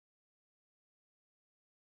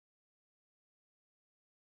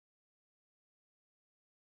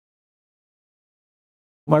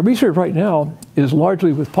My research right now is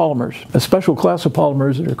largely with polymers, a special class of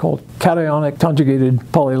polymers that are called cationic conjugated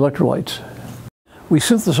polyelectrolytes. We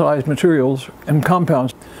synthesize materials and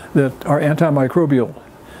compounds that are antimicrobial.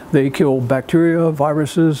 They kill bacteria,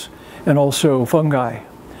 viruses, and also fungi.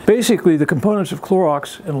 Basically, the components of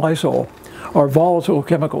Clorox and Lysol are volatile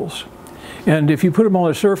chemicals. And if you put them on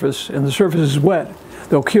a surface and the surface is wet,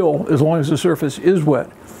 they'll kill as long as the surface is wet.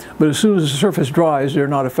 But as soon as the surface dries, they're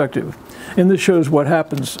not effective. And this shows what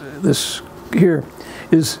happens. This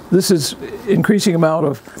is increasing amount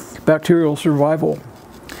of bacterial survival.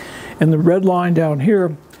 And the red line down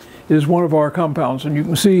here is one of our compounds. And you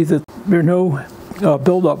can see that there's no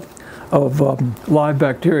buildup of live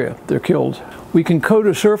bacteria. They're killed. We can coat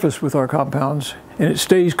a surface with our compounds, and it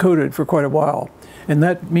stays coated for quite a while. And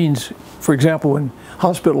that means, for example, in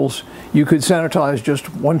hospitals, you could sanitize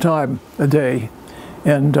just one time a day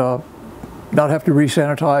and not have to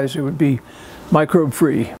re-sanitize. It would be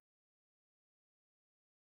microbe-free.